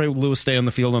have let Ray Lewis stay on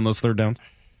the field on those 3rd downs?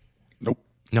 Nope.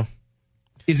 No.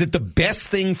 Is it the best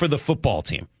thing for the football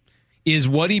team? Is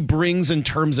what he brings in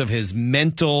terms of his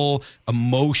mental,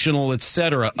 emotional,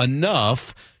 etc.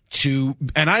 enough to,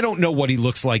 and I don't know what he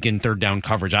looks like in 3rd down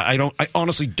coverage. I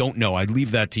honestly don't know. I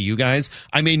leave that to you guys.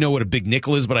 I may know what a big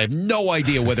nickel is, but I have no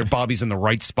idea whether Bobby's in the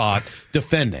right spot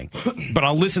defending. But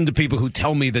I'll listen to people who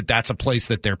tell me that that's a place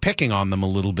that they're picking on them a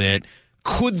little bit.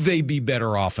 Could they be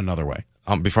better off another way?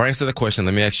 Before I answer the question,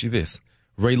 let me ask you this.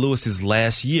 Ray Lewis's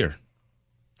last year,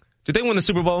 did they win the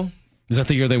Super Bowl? Is that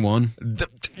the year they won?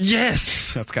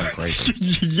 Yes. That's kind of crazy.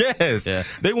 Yes. Yeah.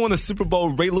 They won the Super Bowl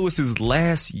Ray Lewis's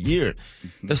last year.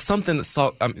 There's something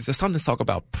to talk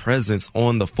about presence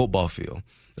on the football field.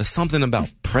 There's something about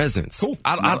presence. Cool.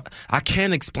 I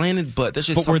can't explain it, but there's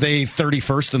just But were they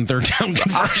 31st and 3rd down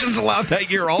conversions allowed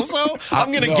that year also?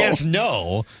 I'm going to guess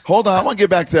no. Hold on. I want to get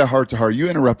back to that heart-to-heart. You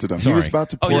interrupted him. Sorry. He was about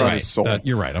to pour out his soul.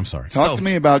 You're right. I'm sorry. Talk to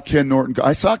me about Ken Norton.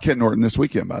 I saw Ken Norton this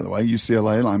weekend, by the way,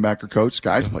 UCLA linebacker coach.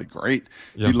 Guys played great.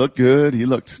 Yeah. He looked good. He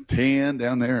looked tan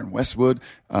down there in Westwood.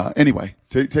 Anyway,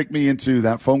 take me into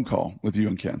that phone call with you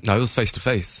and Ken. No, it was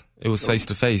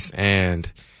face-to-face.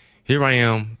 And here I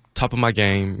am, top of my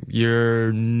game,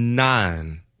 year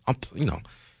 9. I'm,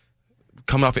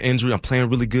 coming off an injury. I'm playing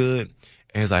really good.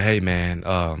 And it's like, hey, man,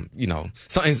 and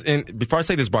before I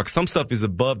say this, Brock, some stuff is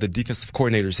above the defensive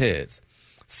coordinator's heads.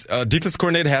 Defensive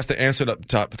coordinator has to answer it up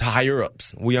to higher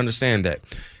ups. We understand that.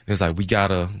 And it's like, we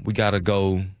gotta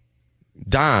go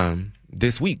dime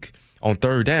this week on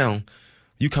 3rd down.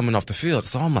 You coming off the field.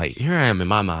 So I'm like, here I am in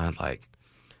my mind, like,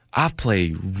 I've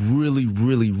played really,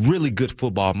 really, really good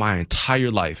football my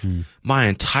entire life, my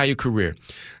entire career.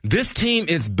 This team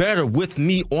is better with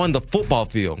me on the football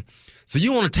field. So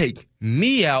you want to take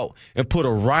me out and put a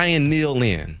Ryan Neal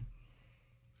in.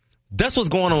 That's what's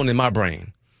going on in my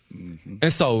brain.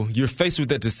 And so you're faced with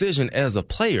that decision as a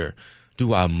player.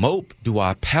 Do I mope? Do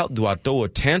I pout? Do I throw a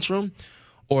tantrum?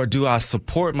 Or do I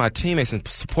support my teammates and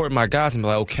support my guys and be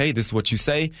like, okay, this is what you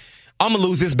say. I'm going to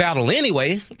lose this battle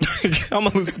anyway. I'm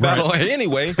going to lose this battle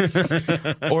anyway.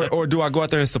 Or do I go out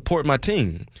there and support my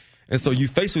team? And so you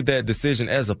face with that decision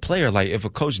as a player. Like, if a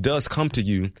coach does come to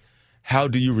you, how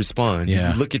do you respond? Yeah.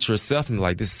 Do you look at yourself and be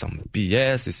like, this is some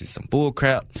BS. This is some bull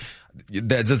crap.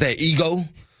 Does that ego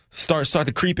start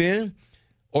to creep in?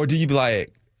 Or do you be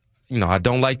like, I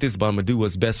don't like this, but I'm going to do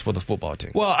what's best for the football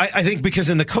team? Well, I think because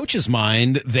in the coach's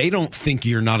mind, they don't think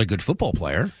you're not a good football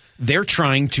player. They're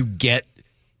trying to get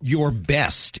your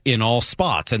best in all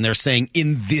spots. And they're saying,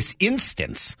 in this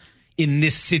instance, in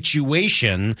this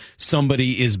situation,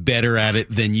 somebody is better at it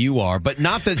than you are. But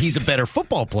not that he's a better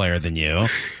football player than you,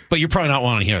 but you're probably not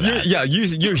wanting to hear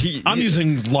that. I'm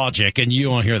using logic, and you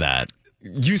won't hear that.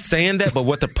 You saying that, but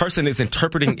what the person is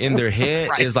interpreting in their head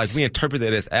Right. is like, we interpret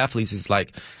it as athletes. It's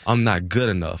like, I'm not good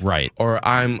enough, right? Or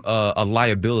I'm a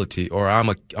liability, or I'm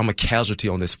a casualty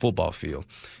on this football field.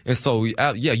 And so,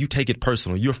 you take it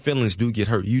personal. Your feelings do get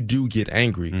hurt. You do get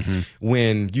angry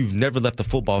when you've never left the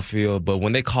football field. But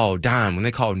when they call dime, when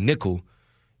they call nickel,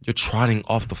 you're trotting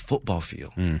off the football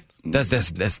field.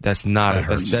 That's not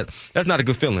a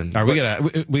good feeling. All right,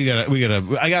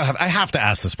 I have to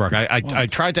ask this, Burke. I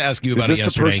tried to ask you about it yesterday.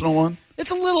 Is this a personal one? It's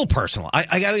a little personal.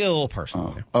 I got to get a little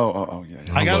personal. Yeah.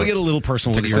 I got to get a little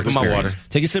personal with your Take a sip of my experience. water.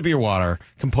 Take a sip of your water.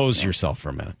 Compose yourself for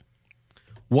a minute.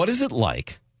 What is it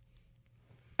like?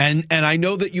 And I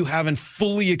know that you haven't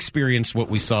fully experienced what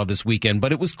we saw this weekend,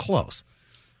 but it was close.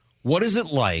 What is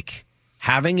it like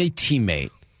having a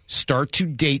teammate start to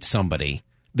date somebody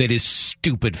that is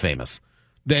stupid famous,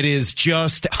 that is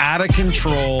just out of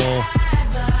control,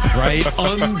 right?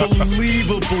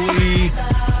 Unbelievably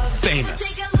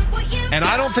famous. And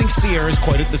I don't think Sierra is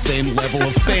quite at the same level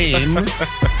of fame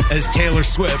as Taylor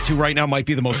Swift, who right now might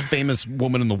be the most famous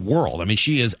woman in the world. I mean,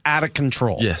 she is out of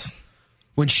control. Yes.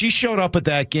 When she showed up at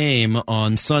that game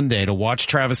on Sunday to watch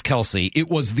Travis Kelce, it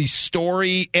was the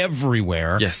story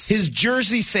everywhere. Yes. His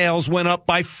jersey sales went up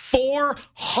by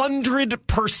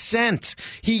 400%.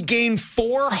 He gained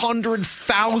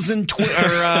 400,000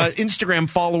 Instagram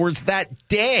followers that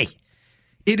day.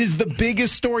 It is the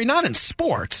biggest story, not in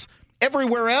sports,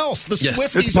 everywhere else. The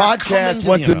Swifties This are podcast coming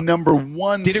went to to number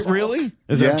one. Did it really?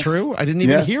 Is that true? I didn't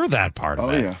even hear that part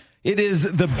of it. Yeah. It is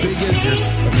the biggest. There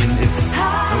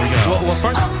we go. Well,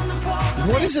 first,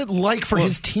 what is it like for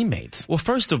his teammates? Well,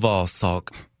 first of all, Salk,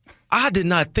 I did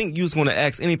not think you was going to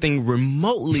ask anything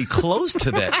remotely close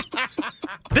to that.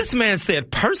 This man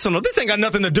said personal. This ain't got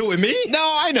nothing to do with me. No,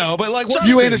 I know, but like, what?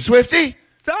 You ain't a Swiftie?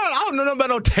 I don't know about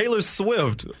no Taylor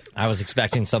Swift. I was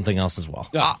expecting something else as well.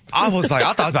 I was like,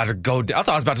 I thought I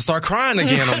was about to start crying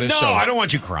again on this show. No, I don't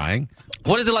want you crying.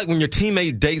 What is it like when your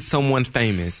teammate dates someone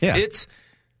famous? Yeah.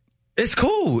 It's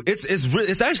cool.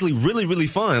 It's actually really, really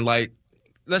fun. Like,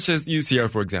 let's just use Sierra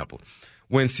for example.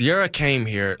 When Sierra came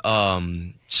here,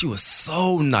 she was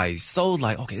so nice. So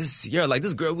like, okay, this is Sierra. Like,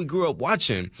 this girl we grew up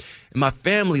watching. And my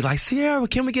family, like, Sierra,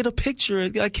 can we get a picture?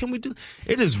 Like, can we do?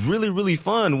 It is really, really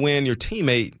fun when your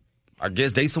teammate, I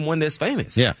guess, dates someone that's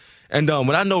famous. Yeah. And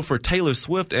what I know for Taylor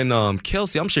Swift and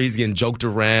Kelce, I'm sure he's getting joked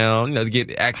around, to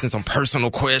get asking some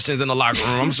personal questions in the locker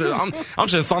room. I'm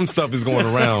sure some stuff is going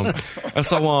around. And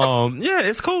so,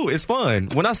 it's cool. It's fun.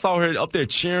 When I saw her up there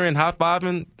cheering,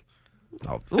 high-fiving,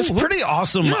 It's a pretty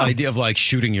awesome idea of like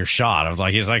shooting your shot. I was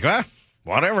like, he's like,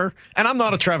 whatever. And I'm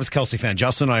not a Travis Kelce fan.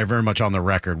 Justin and I are very much on the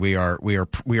record. We are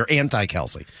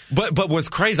anti-Kelce. But what's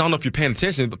crazy, I don't know if you're paying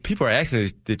attention, but people are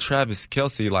asking, did Travis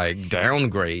Kelce like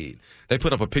downgrade? They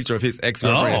put up a picture of his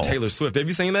ex-girlfriend Taylor Swift. Have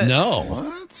you seen that? No.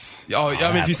 What? Oh,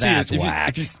 I mean, if you see it,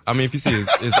 if you see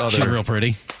his other, she's real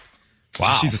pretty.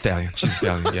 Wow. She's a stallion.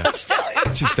 Yeah.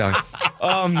 She's a stallion.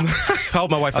 I hope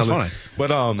my wife's not listening.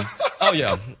 But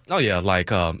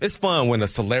it's fun when a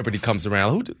celebrity comes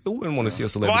around. Who wouldn't want to see a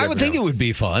celebrity? Well, I would think it would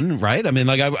be fun, right? I mean,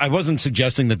 like, I wasn't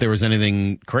suggesting that there was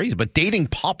anything crazy, but dating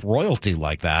pop royalty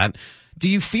like that, do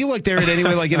you feel like they're in any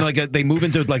way they move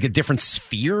into like a different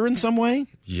sphere in some way?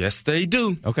 Yes, they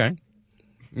do. Okay.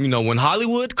 When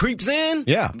Hollywood creeps in,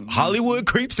 Hollywood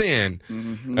creeps in,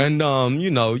 and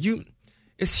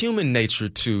it's human nature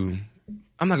to,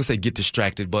 I'm not gonna say get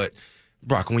distracted, but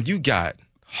Brock, when you got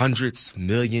hundreds,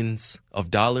 millions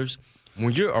of dollars,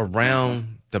 when you're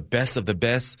around the best of the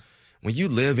best, when you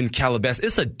live in Calabasas,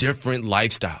 it's a different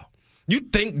lifestyle. You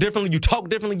think differently, you talk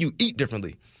differently, you eat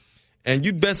differently. And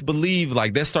you best believe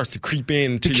like that starts to creep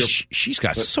into your. She's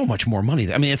got so much more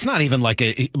money. I mean, it's not even like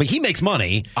but he makes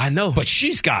money. I know, but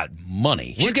she's got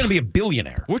money. She's going to be a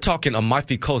billionaire. We're talking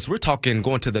Amalfi Coast. We're talking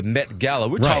going to the Met Gala.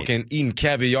 We're talking eating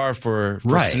caviar for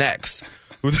snacks.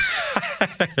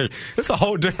 It's a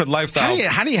whole different lifestyle.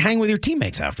 How do you hang with your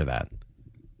teammates after that?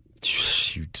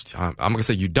 I'm going to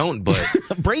say you don't, but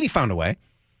Brady found a way.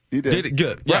 He did it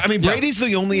good. Yeah, I mean, Brady's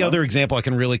the only other example I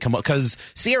can really come up because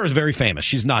Sierra's very famous.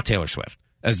 She's not Taylor Swift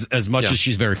as much as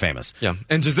she's very famous. Yeah,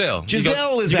 and Giselle.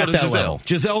 Giselle is at that level.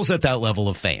 Giselle's at that level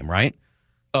of fame, right?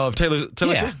 Of Taylor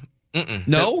Swift?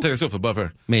 No, Taylor Swift above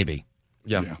her. Maybe.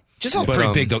 Yeah. Giselle's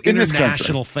pretty big though. In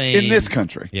International fame in this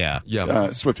country. Yeah.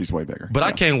 Swifty's way bigger. But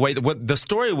I can't wait. What the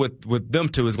story with them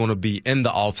two is going to be in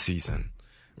the off season.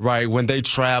 Right, when they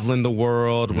traveling the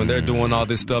world, when they're doing all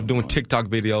this stuff, doing TikTok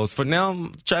videos. For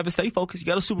now, Travis, stay focused. You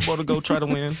got a Super Bowl to go try to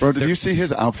win. Bro, did you see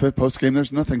his outfit post-game?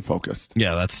 There's nothing focused.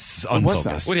 Yeah, that's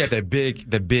unfocused. What do you have,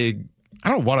 that big... I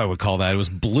don't know what I would call that. It was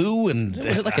blue and...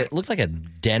 It looked like a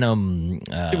denim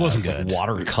it wasn't good.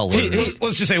 Watercolor.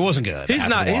 Let's just say it wasn't good. He's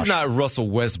not Russell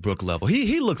Westbrook level.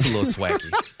 He looks a little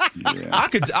swaggy.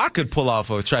 I could pull off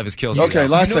a Travis Kelce. Okay,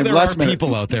 there are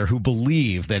people out there who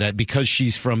believe that because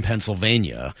she's from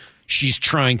Pennsylvania, she's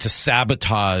trying to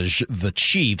sabotage the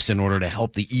Chiefs in order to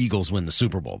help the Eagles win the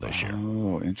Super Bowl this year.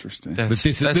 Oh, interesting. This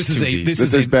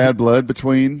is bad blood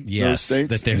between those states?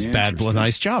 That there's bad blood.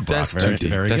 Nice job, Brock. That's too deep.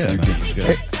 Very That's good. too deep.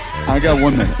 Hey, I got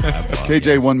 1 minute.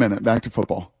 KJ, 1 minute. Back to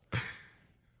football.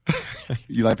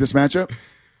 You like this matchup?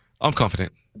 I'm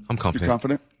confident. You're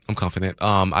confident? I'm confident.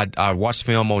 I watched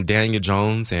film on Daniel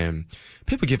Jones, and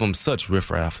people give him such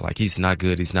riffraff. Like, he's not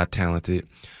good. He's not talented.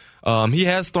 He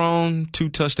has thrown 2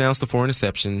 touchdowns to 4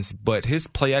 interceptions, but his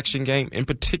play-action game in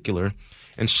particular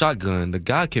and shotgun, the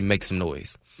guy can make some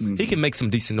noise. Mm-hmm. He can make some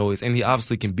decent noise, and he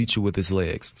obviously can beat you with his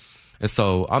legs. And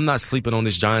so I'm not sleeping on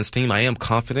this Giants team. I am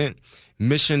confident.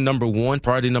 Mission number 1,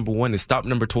 priority number 1 is stop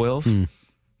number 12.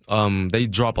 They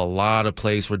drop a lot of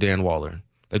plays for Dan Waller.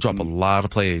 They drop a lot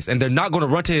of plays. And they're not going to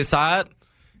run to his side.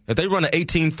 If they run an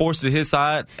 18 force to his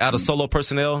side out of solo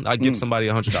personnel, I give somebody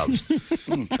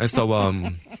 $100. And so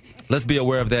let's be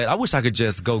aware of that. I wish I could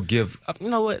just go give – you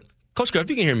know what? Coach Kerr, if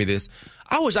you can hear me this,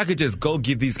 I wish I could just go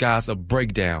give these guys a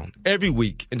breakdown every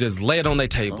week and just lay it on their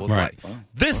table. Right. Like,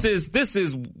 this is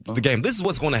the game. This is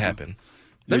what's going to happen.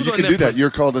 Yeah, you can do that. You're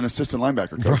called an assistant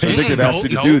linebacker coach. Right. I think they've asked you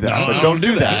to do that, but don't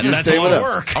do that. That's stay a with lot of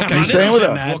us. work. Okay, you're staying with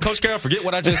us. Well, Coach Carroll, forget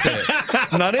what I just said.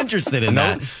 I'm not interested in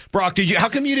that. Brock, how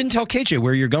come you didn't tell KJ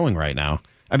where you're going right now?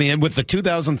 I mean, with the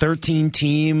 2013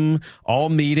 team all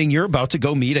meeting, you're about to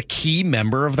go meet a key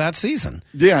member of that season.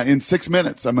 Yeah, in 6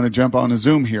 minutes, I'm going to jump on a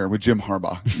Zoom here with Jim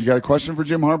Harbaugh. You got a question for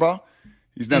Jim Harbaugh?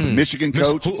 He's now the Michigan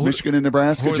coach. It's Michigan and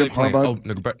Nebraska. Who are Jim they playing? Harbaugh.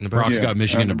 Nebraska. Brock's got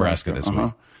Michigan, Nebraska this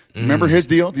week. Do you remember his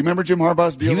deal? Do you remember Jim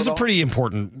Harbaugh's deal? He was a pretty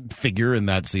important figure in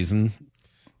that season.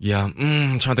 Yeah,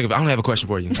 I'm trying to think of. I don't have a question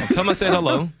for you. Tell him I said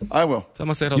hello. I will. Tell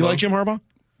him I said hello. You like Jim Harbaugh?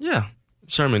 Yeah.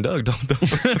 Sherman Doug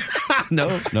don't.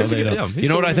 No, they don't. Yeah, you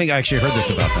know what? I think I actually heard this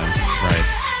about them.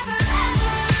 Right.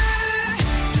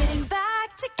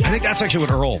 I think that's actually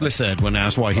what Earl said when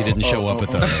asked why he didn't show up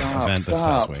at the event this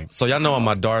past week. So y'all know I'm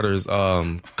my daughter's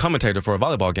commentator for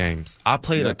volleyball games. I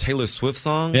played a Taylor Swift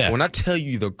song. Yeah. When I tell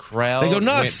you the crowd They go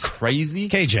nuts. went crazy.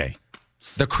 KJ.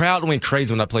 The crowd went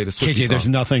crazy when I played the Swift KJ, song. there's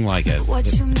nothing like it.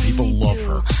 People love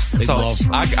her. They So love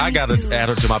her. I got to add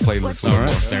her to my playlist. All right,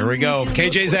 there we go.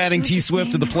 KJ's adding T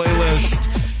Swift to the playlist.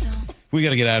 We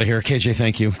got to get out of here. KJ,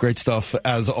 thank you. Great stuff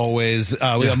as always.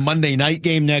 We have a Monday night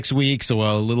game next week, so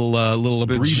a little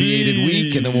abbreviated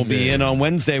week, and then we'll be in on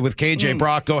Wednesday with KJ.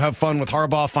 Brock, go have fun with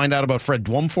Harbaugh. Find out about Fred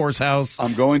Dwumfor's house.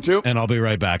 I'm going to. And I'll be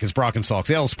right back. It's Brock and Salk,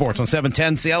 Seattle Sports on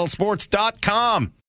 710, seattlesports.com.